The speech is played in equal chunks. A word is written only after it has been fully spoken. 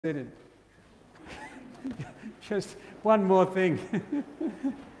Seated. Just one more thing.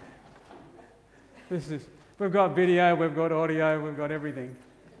 We've got video, we've got audio, we've got everything.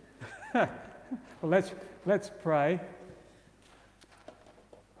 Well, let's pray.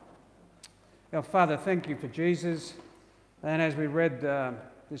 Our Father, thank you for Jesus. And as we read the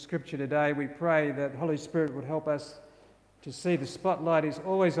scripture today, we pray that Holy Spirit would help us to see the spotlight is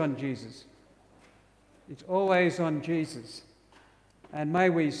always on Jesus. It's always on Jesus. And may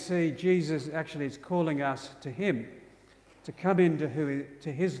we see Jesus actually is calling us to him, to come into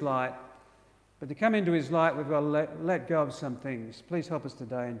his light. But to come into his light, we've got to let go of some things. Please help us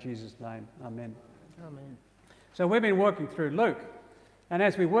today in Jesus' name. Amen. Amen. So we've been working through Luke. And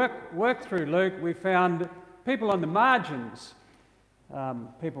as we worked through Luke, we found people on the margins.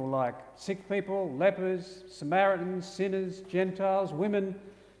 People like sick people, lepers, Samaritans, sinners, Gentiles, women.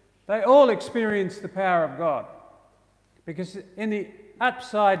 They all experienced the power of God. Because in the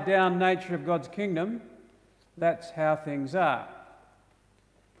upside-down nature of God's kingdom, that's how things are.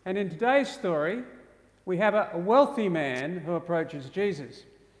 And in today's story, we have a wealthy man who approaches Jesus.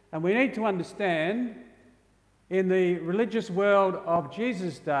 And we need to understand, in the religious world of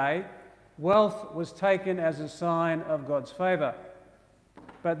Jesus' day, wealth was taken as a sign of God's favour.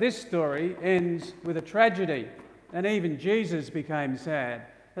 But this story ends with a tragedy, and even Jesus became sad.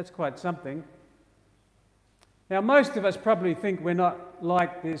 That's quite something. Now, most of us probably think we're not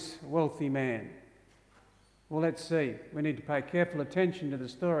like this wealthy man. Well, let's see. We need to pay careful attention to the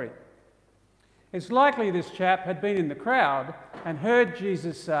story. It's likely this chap had been in the crowd and heard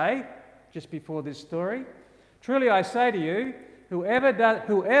Jesus say, just before this story, "Truly I say to you, whoever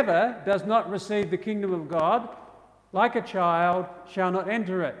does not receive the kingdom of God like a child shall not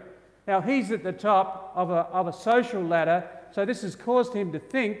enter it." Now, he's at the top of a social ladder, so this has caused him to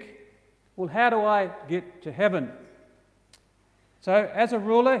think, well, how do I get to heaven? So, as a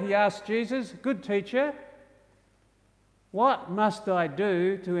ruler, he asked Jesus, "Good teacher, what must I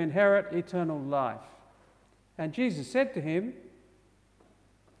do to inherit eternal life?" And Jesus said to him,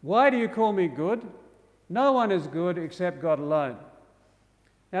 "Why do you call me good? No one is good except God alone."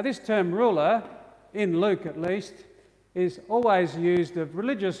 Now, this term ruler, in Luke at least, is always used of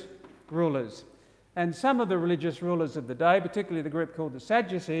religious rulers. And some of the religious rulers of the day, particularly the group called the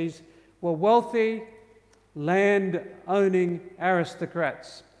Sadducees, were wealthy, land-owning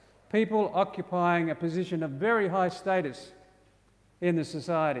aristocrats, people occupying a position of very high status in the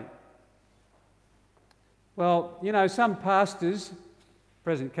society. Well, you know, some pastors,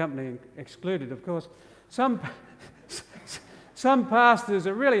 present company excluded, of course, some pastors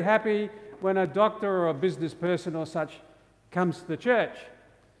are really happy when a doctor or a business person or such comes to the church.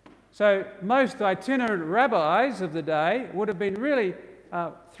 So most itinerant rabbis of the day would have been really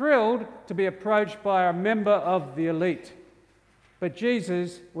thrilled to be approached by a member of the elite. But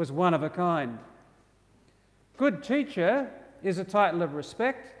Jesus was one of a kind. Good teacher is a title of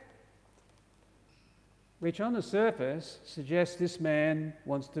respect, which on the surface suggests this man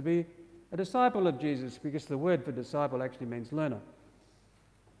wants to be a disciple of Jesus, because the word for disciple actually means learner.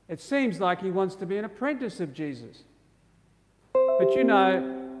 It seems like he wants to be an apprentice of Jesus. But you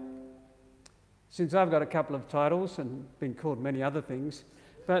know, since I've got a couple of titles and been called many other things,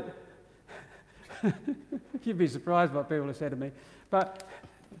 but you'd be surprised what people have said to me. But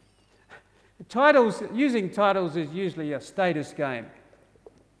using titles is usually a status game.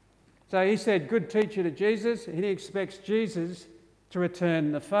 So he said, "Good teacher" to Jesus, and he expects Jesus to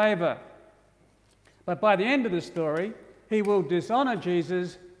return the favour. But by the end of the story, he will dishonour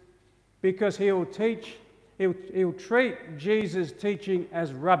Jesus because he'll treat Jesus' teaching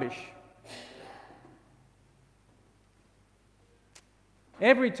as rubbish.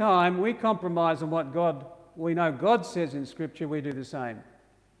 Every time we compromise on what we know God says in Scripture, we do the same.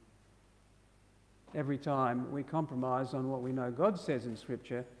 Every time we compromise on what we know God says in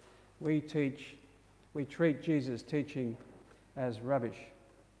Scripture, we treat Jesus' teaching as rubbish.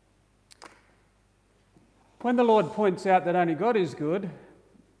 When the Lord points out that only God is good,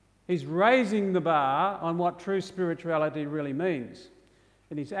 he's raising the bar on what true spirituality really means.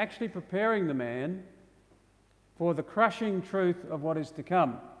 And he's actually preparing the man for the crushing truth of what is to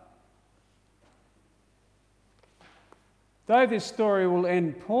come. Though this story will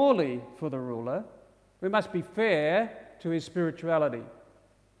end poorly for the ruler, we must be fair to his spirituality.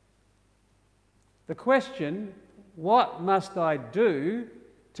 The question, "What must I do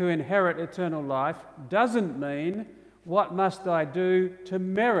to inherit eternal life?" doesn't mean, "What must I do to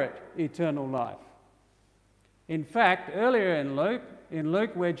merit eternal life?" In fact, earlier in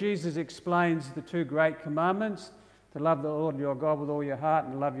Luke, where Jesus explains the two great commandments, to love the Lord your God with all your heart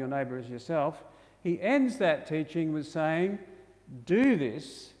and love your neighbour as yourself, he ends that teaching with saying, Do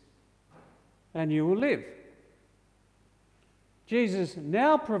this and you will live. Jesus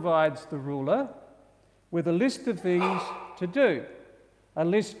now provides the ruler with a list of things to do, a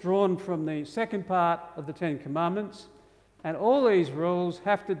list drawn from the second part of the Ten Commandments, and all these rules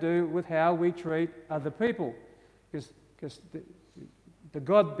have to do with how we treat other people, because the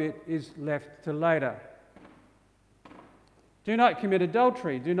God bit is left to later. Do not commit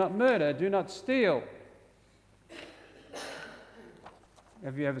adultery, do not murder, do not steal.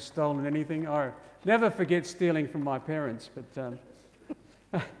 Have you ever stolen anything? I never forget stealing from my parents, but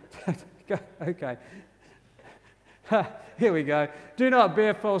okay. Here we go. Do not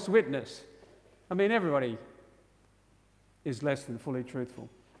bear false witness. I mean, everybody is less than fully truthful.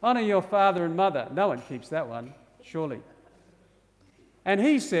 Honour your father and mother. No one keeps that one, surely. And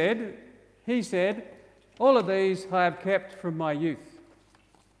he said, all of these I have kept from my youth.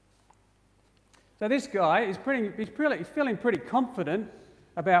 So this guy is feeling pretty confident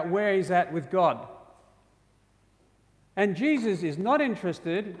about where he's at with God. And Jesus is not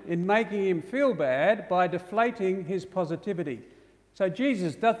interested in making him feel bad by deflating his positivity. So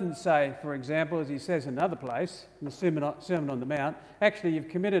Jesus doesn't say, for example, as he says in another place, in the Sermon on the Mount, actually you've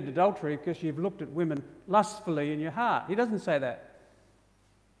committed adultery because you've looked at women lustfully in your heart. He doesn't say that.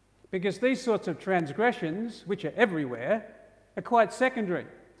 Because these sorts of transgressions, which are everywhere, are quite secondary.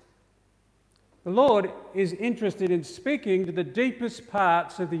 The Lord is interested in speaking to the deepest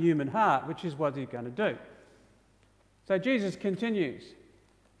parts of the human heart, which is what he's going to do. So Jesus continues,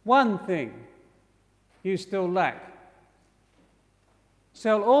 one thing you still lack.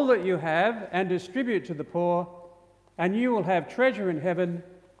 Sell all that you have and distribute to the poor, and you will have treasure in heaven,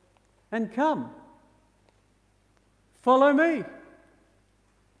 and come. Follow me.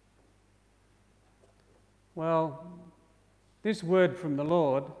 Well, this word from the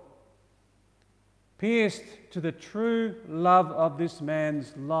Lord pierced to the true love of this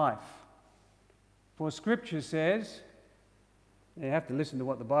man's life. For Scripture says, you have to listen to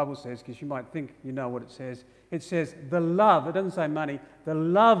what the Bible says because you might think you know what it says. It says the love, it doesn't say money, the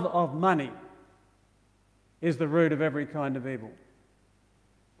love of money is the root of every kind of evil.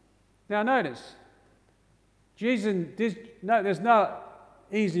 Now notice, there's no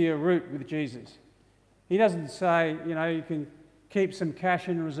easier route with Jesus. He doesn't say, you can keep some cash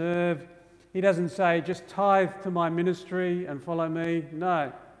in reserve. He doesn't say, just tithe to my ministry and follow me.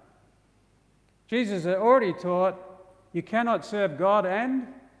 No. Jesus had already taught, you cannot serve God and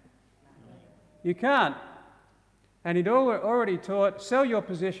you can't. And he'd already taught, sell your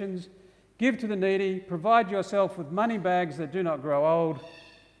possessions, give to the needy, provide yourself with money bags that do not grow old,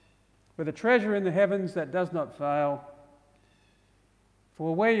 with a treasure in the heavens that does not fail.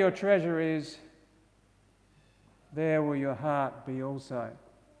 For where your treasure is, there will your heart be also.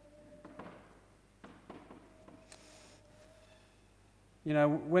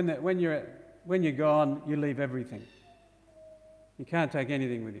 When you're gone, you leave everything. You can't take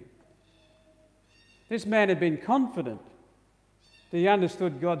anything with you. This man had been confident that he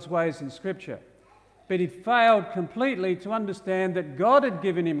understood God's ways in Scripture, but he failed completely to understand that God had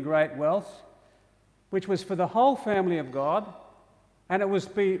given him great wealth, which was for the whole family of God, and it was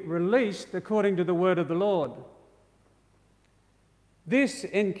to be released according to the word of the Lord. This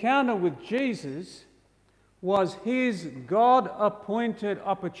encounter with Jesus was his God-appointed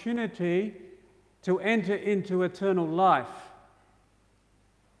opportunity to enter into eternal life.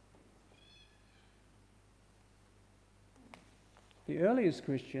 The earliest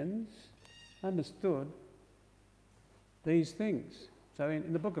Christians understood these things. So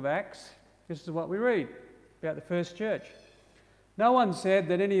in the book of Acts, this is what we read about the first church. No one said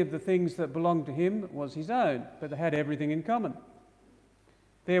that any of the things that belonged to him was his own, but they had everything in common.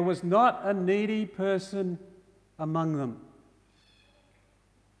 There was not a needy person among them.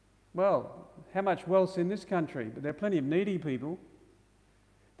 Well, how much wealth's in this country? But there are plenty of needy people.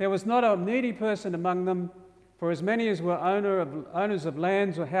 There was not a needy person among them, for as many as were owners of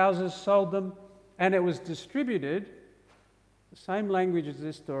lands or houses sold them, and it was distributed, the same language as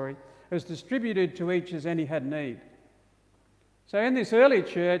this story, it was distributed to each as any had need. So in this early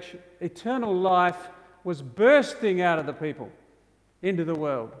church, eternal life was bursting out of the people into the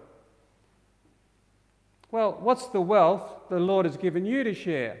world. Well, what's the wealth the Lord has given you to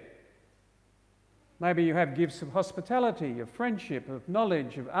share? Maybe you have gifts of hospitality, of friendship, of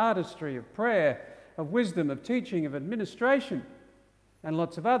knowledge, of artistry, of prayer, of wisdom, of teaching, of administration, and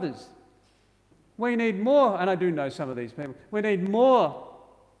lots of others. We need more, and I do know some of these people, we need more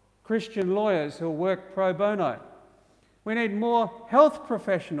Christian lawyers who will work pro bono. We need more health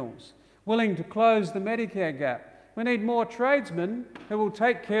professionals willing to close the Medicare gap. We need more tradesmen who will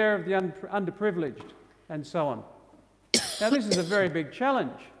take care of the underprivileged, and so on. Now, this is a very big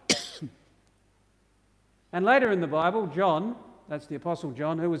challenge. And later in the Bible, John, that's the Apostle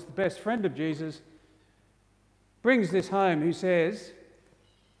John, who was the best friend of Jesus, brings this home, who says,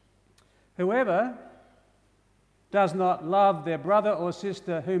 "Whoever does not love their brother or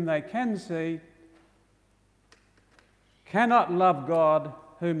sister whom they can see cannot love God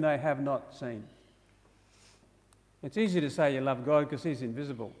whom they have not seen." It's easy to say you love God because he's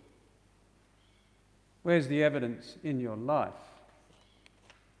invisible. Where's the evidence in your life?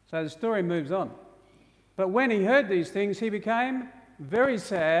 So the story moves on. But when he heard these things, he became very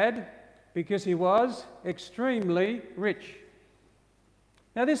sad because he was extremely rich.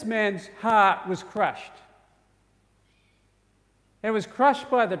 Now, this man's heart was crushed. It was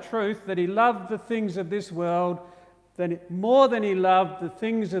crushed by the truth that he loved the things of this world more than he loved the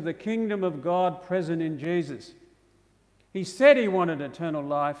things of the kingdom of God present in Jesus. He said he wanted eternal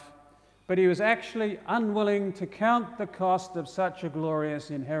life, but he was actually unwilling to count the cost of such a glorious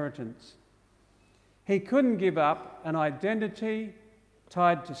inheritance. He couldn't give up an identity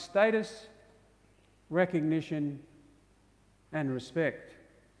tied to status, recognition, and respect.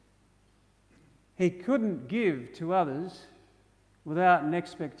 He couldn't give to others without an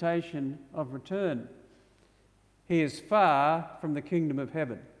expectation of return. He is far from the kingdom of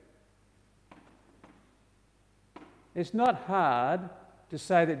heaven. It's not hard to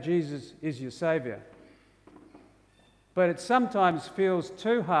say that Jesus is your Saviour, but it sometimes feels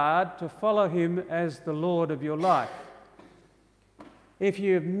too hard to follow him as the Lord of your life. If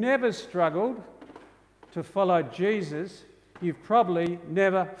you've never struggled to follow Jesus, you've probably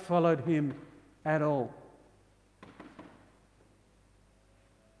never followed him at all.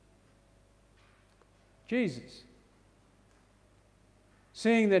 Jesus,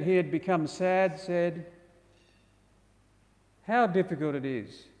 seeing that he had become sad, said, "How difficult it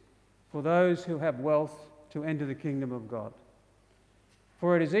is for those who have wealth to enter the kingdom of God.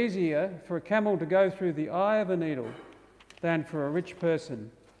 For it is easier for a camel to go through the eye of a needle than for a rich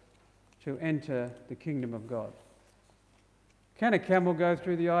person to enter the kingdom of God." Can a camel go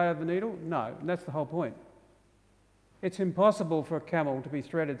through the eye of a needle? No, and that's the whole point. It's impossible for a camel to be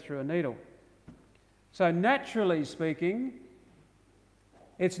threaded through a needle. So naturally speaking,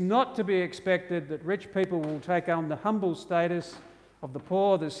 it's not to be expected that rich people will take on the humble status of the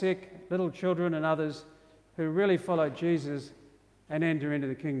poor, the sick, little children and others who really follow Jesus and enter into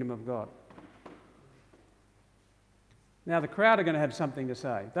the kingdom of God. Now the crowd are going to have something to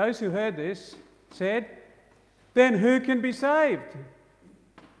say. Those who heard this said, "Then who can be saved?"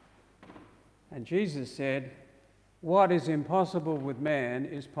 And Jesus said, "What is impossible with man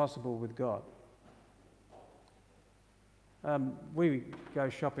is possible with God." We go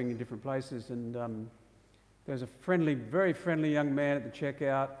shopping in different places, and there's a very friendly young man at the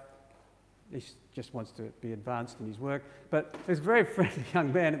checkout. He just wants to be advanced in his work, but there's a very friendly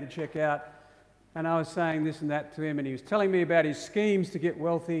young man at the checkout, and I was saying this and that to him, and he was telling me about his schemes to get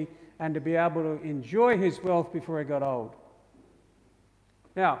wealthy and to be able to enjoy his wealth before he got old.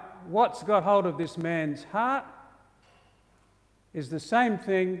 Now, what's got hold of this man's heart is the same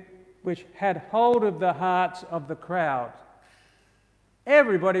thing which had hold of the hearts of the crowd.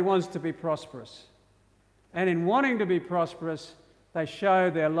 Everybody wants to be prosperous. And in wanting to be prosperous, they show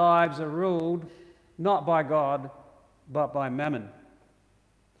their lives are ruled not by God, but by mammon.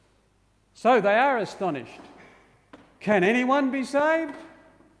 So they are astonished. Can anyone be saved?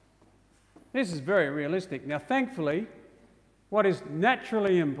 This is very realistic. Now, thankfully, what is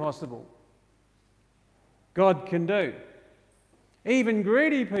naturally impossible, God can do. Even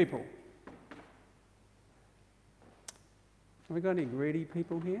greedy people. Have we got any greedy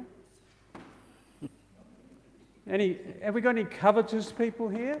people here? Have we got any covetous people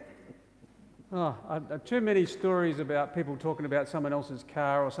here? Oh, too many stories about people talking about someone else's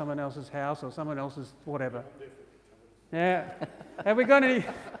car or someone else's house or someone else's whatever. Yeah. Have we got any?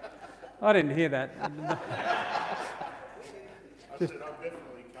 I didn't hear that. I said I'm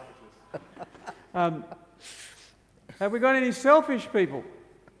definitely covetous. Have we got any selfish people?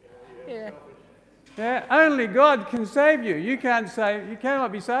 Yeah. Yeah, only God can save you. You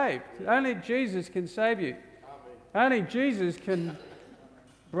cannot be saved. Only Jesus can save you. Only Jesus can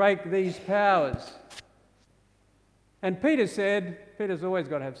break these powers. And Peter's always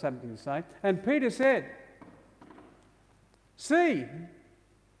got to have something to say. And Peter said, "See,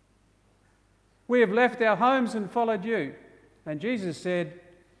 we have left our homes and followed you." And Jesus said,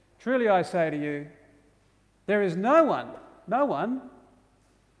 "Truly I say to you, there is no one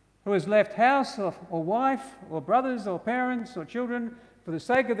who has left house or wife or brothers or parents or children for the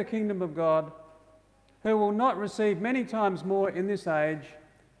sake of the kingdom of God, who will not receive many times more in this age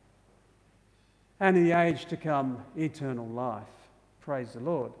and in the age to come, eternal life. Praise the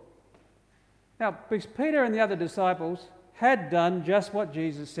Lord. Now, because Peter and the other disciples had done just what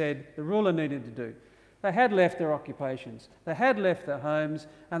Jesus said the ruler needed to do. They had left their occupations, they had left their homes,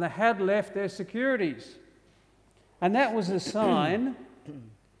 and they had left their securities. And that was a sign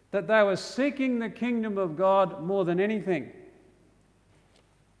that they were seeking the kingdom of God more than anything.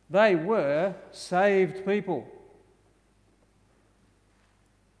 They were saved people.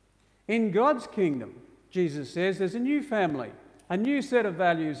 In God's kingdom, Jesus says, there's a new family, a new set of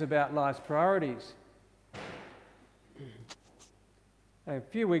values about life's priorities. A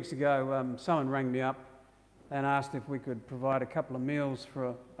few weeks ago, someone rang me up and asked if we could provide a couple of meals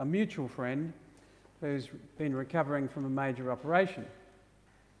for a mutual friend who's been recovering from a major operation.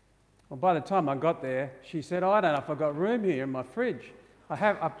 Well, by the time I got there, she said, I don't know if I've got room here in my fridge.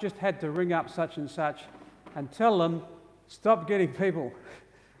 I've just had to ring up such and such and tell them, stop getting people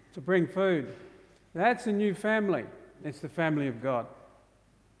to bring food. That's a new family. It's the family of God.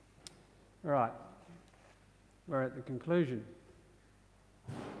 Right. We're at the conclusion.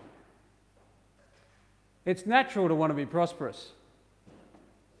 It's natural to want to be prosperous.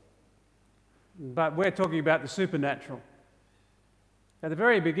 But we're talking about the supernatural. At the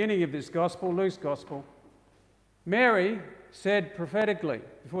very beginning of this gospel, Luke's gospel, Mary said prophetically,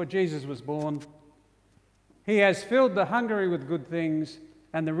 before Jesus was born, He has filled the hungry with good things,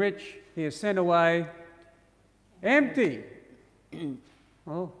 and the rich He has sent away empty.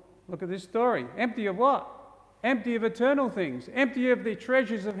 Well, look at this story. Empty of what? Empty of eternal things, empty of the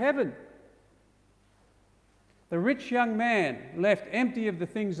treasures of heaven. The rich young man left empty of the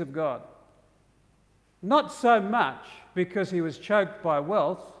things of God. Not so much because he was choked by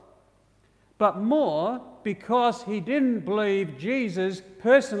wealth, but more because he didn't believe Jesus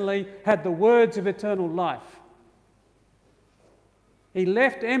personally had the words of eternal life. He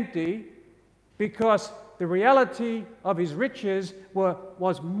left empty because the reality of his riches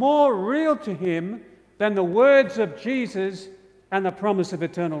was more real to him than the words of Jesus and the promise of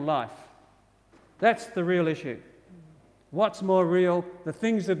eternal life. That's the real issue. What's more real, the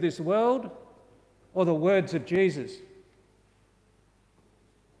things of this world or the words of Jesus?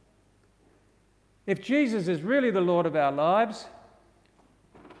 If Jesus is really the Lord of our lives,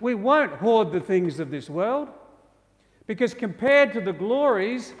 we won't hoard the things of this world, because compared to the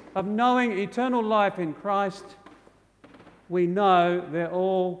glories of knowing eternal life in Christ, we know they're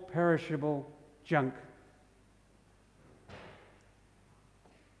all perishable junk.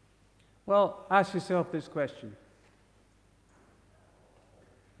 Well, ask yourself this question.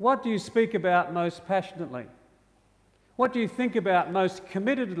 What do you speak about most passionately? What do you think about most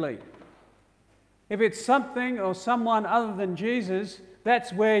committedly? If it's something or someone other than Jesus,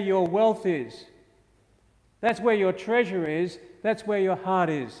 that's where your wealth is. That's where your treasure is. That's where your heart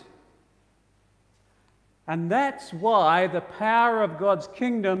is. And that's why the power of God's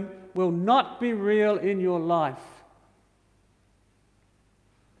kingdom will not be real in your life.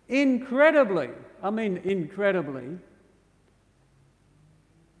 Incredibly,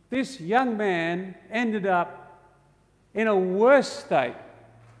 this young man ended up in a worse state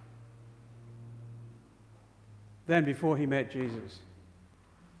than before he met Jesus.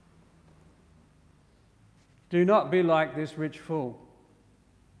 Do not be like this rich fool.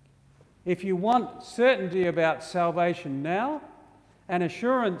 If you want certainty about salvation now and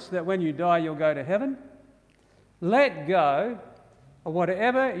assurance that when you die you'll go to heaven, let go of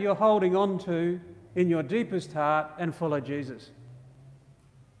whatever you're holding on to in your deepest heart and follow Jesus.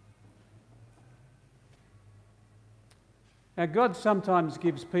 Now, God sometimes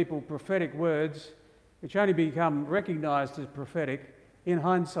gives people prophetic words which only become recognised as prophetic in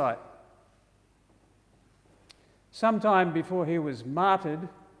hindsight. Sometime before he was martyred,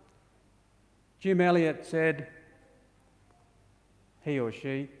 Jim Elliot said, he or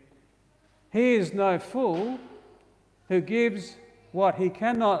she, "He is no fool who gives what he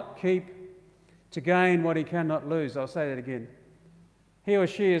cannot keep to gain what he cannot lose." I'll say that again. He or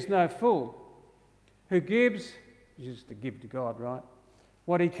she is no fool who gives, which is to give to God, right,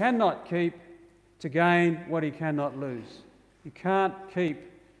 what he cannot keep to gain what he cannot lose. You can't keep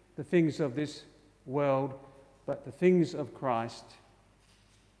the things of this world, but the things of Christ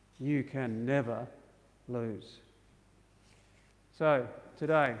you can never lose. So,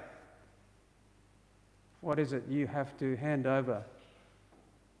 today, what is it you have to hand over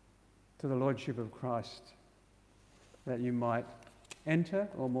to the Lordship of Christ that you might enter,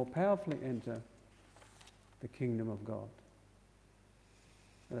 or more powerfully enter, the kingdom of God?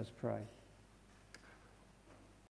 Let us pray.